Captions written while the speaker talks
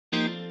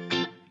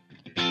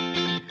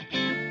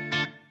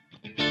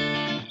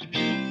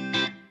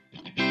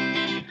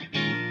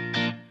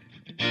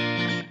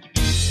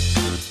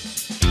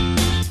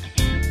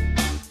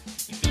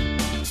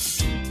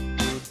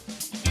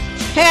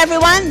Hey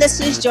everyone, this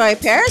is Joy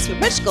Paris with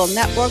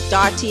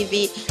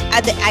Network.tv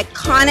at the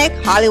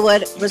iconic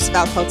Hollywood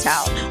Roosevelt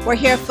Hotel. We're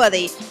here for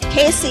the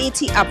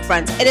KCET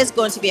Upfront. It is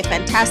going to be a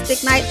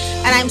fantastic night,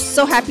 and I'm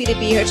so happy to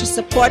be here to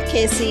support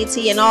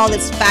KCET and all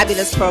its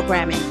fabulous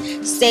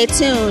programming. Stay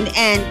tuned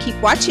and keep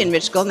watching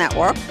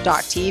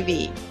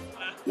Network.tv.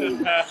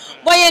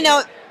 Well, you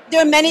know,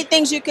 there are many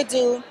things you could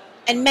do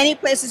and many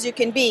places you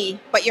can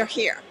be, but you're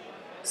here.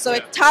 So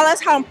tell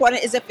us, how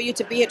important is it for you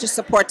to be here to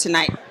support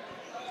tonight?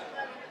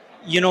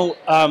 You know,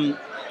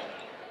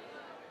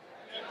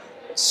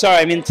 sorry,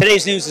 I mean,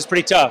 today's news is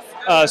pretty tough.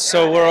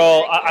 So we're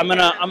all, I'm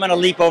gonna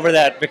leap over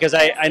that because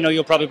I know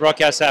you'll probably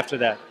broadcast after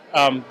that.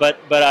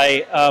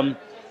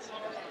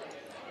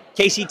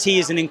 KCET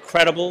is an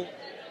incredible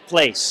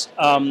place.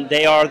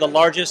 They are the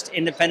largest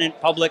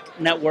independent public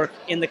network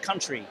in the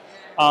country.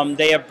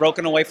 They have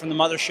broken away from the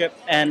mothership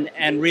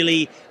and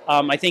really,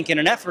 I think in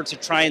an effort to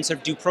try and sort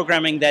of do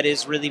programming that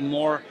is really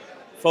more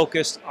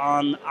focused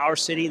on our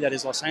city, that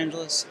is Los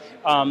Angeles,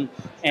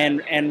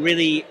 and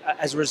really,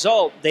 as a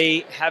result,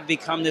 they have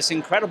become this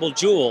incredible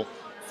jewel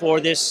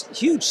for this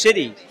huge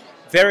city,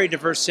 very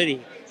diverse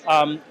city.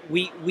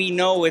 We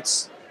know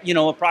it's, you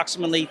know,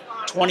 approximately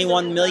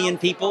 21 million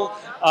people.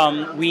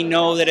 We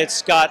know that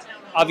it's got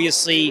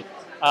obviously,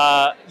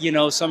 you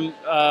know,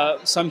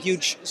 some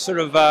huge sort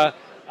of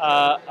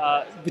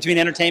between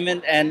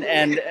entertainment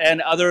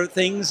and other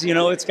things. You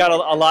know, it's got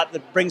a lot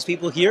that brings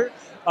people here.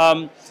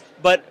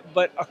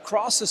 But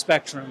across the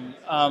spectrum,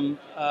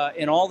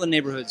 in all the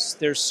neighborhoods,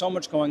 there's so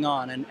much going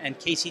on, and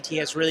KCET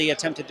has really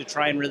attempted to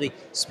try and really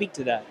speak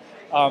to that.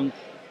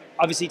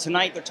 Obviously,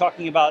 tonight they're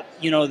talking about,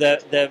 you know,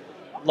 the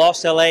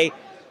Lost LA.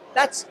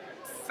 That's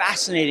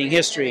fascinating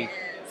history,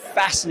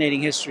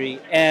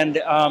 and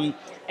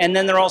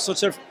then they're also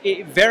sort of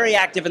very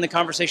active in the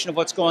conversation of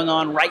what's going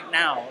on right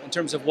now in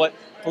terms of what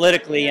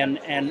politically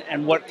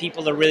and what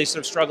people are really sort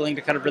of struggling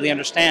to kind of really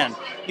understand.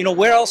 You know,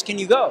 where else can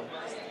you go?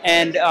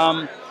 And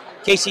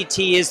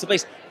KCET is the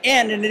place.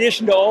 And in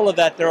addition to all of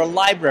that, they're a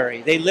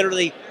library. They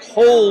literally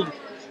hold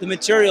the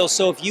material.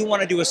 So if you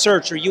want to do a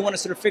search or you want to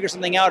sort of figure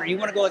something out or you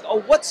want to go like,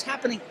 oh, what's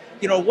happening?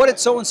 You know, what did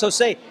so-and-so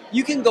say?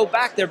 You can go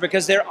back there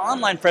because their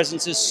online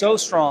presence is so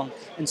strong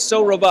and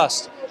so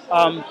robust.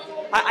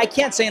 I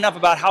can't say enough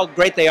about how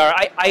great they are.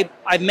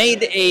 I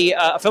made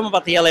a film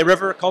about the LA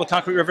River called The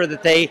Concrete River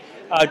that they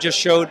just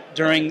showed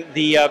during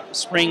the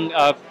spring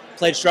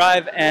pledge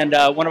drive, and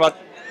one about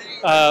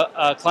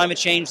climate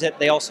change that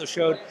they also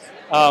showed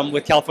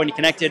with California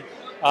Connected,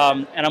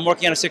 and I'm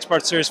working on a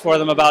 6-part series for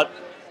them about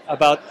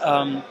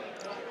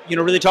you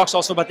know, really talks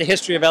also about the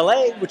history of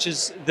LA, which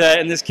is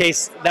in this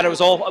case that it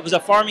was a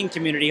farming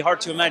community,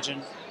 hard to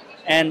imagine,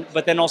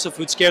 but then also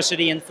food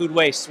scarcity and food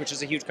waste, which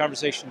is a huge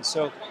conversation.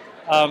 So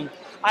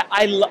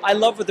I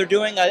love what they're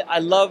doing. I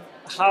love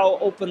how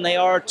open they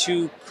are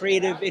to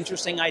creative,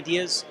 interesting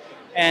ideas,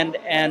 and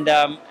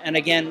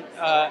again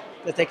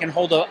that they can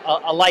hold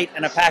a light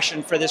and a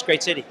passion for this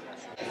great city.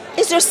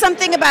 Is there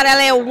something about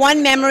LA, or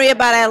one memory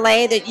about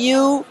LA that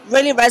you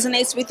really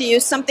resonates with you,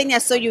 something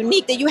that's so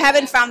unique that you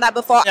haven't found that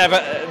before? Yeah,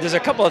 there's a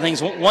couple of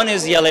things. One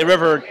is the LA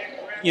River.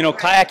 You know,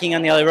 kayaking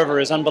on the LA River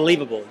is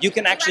unbelievable. You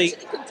can actually,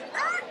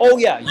 oh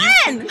yeah.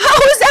 When? How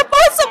is that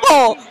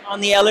possible?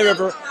 On the LA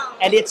River,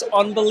 and it's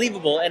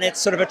unbelievable, and it's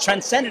sort of a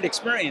transcendent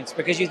experience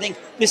because you think,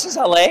 this is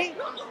LA?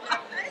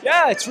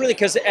 Yeah, it's really,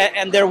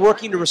 and they're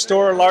working to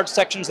restore large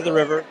sections of the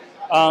river.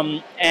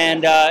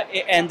 And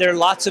there are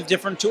lots of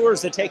different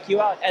tours that take you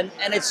out, and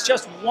it's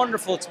just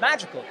wonderful. It's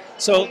magical.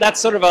 So that's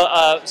sort of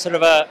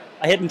a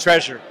hidden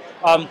treasure.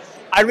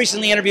 I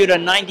recently interviewed a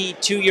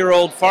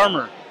 92-year-old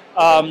farmer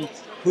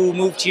who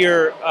moved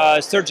here,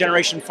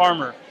 third-generation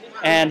farmer,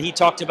 and he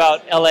talked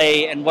about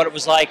LA and what it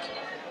was like.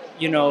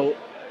 You know,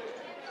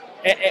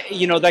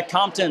 that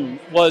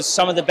Compton was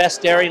some of the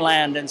best dairy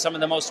land and some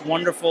of the most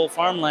wonderful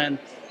farmland,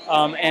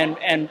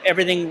 and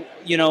everything,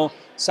 you know,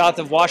 south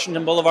of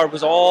Washington Boulevard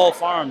was all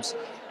farms,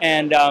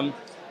 and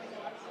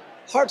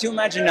hard to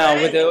imagine now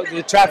with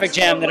the traffic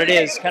jam that it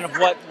is, kind of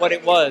what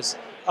it was.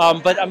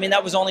 But I mean,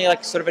 that was only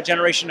like sort of a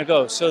generation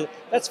ago, so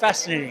that's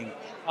fascinating.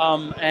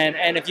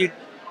 And if you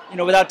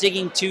know, without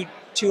digging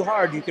too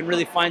hard, you can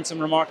really find some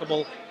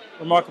remarkable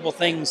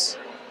things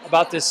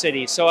about this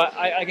city. So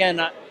I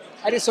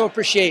just so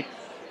appreciate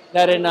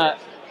that in an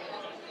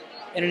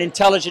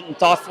intelligent and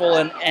thoughtful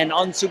and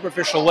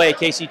unsuperficial way,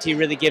 KCET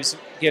really gives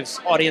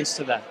audience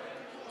to that.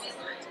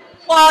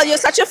 Well, you're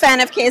such a fan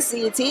of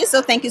KCET,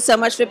 so thank you so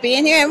much for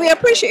being here, and we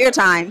appreciate your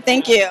time.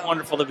 Thank you.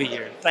 Wonderful to be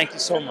here. Thank you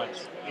so much.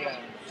 Yeah.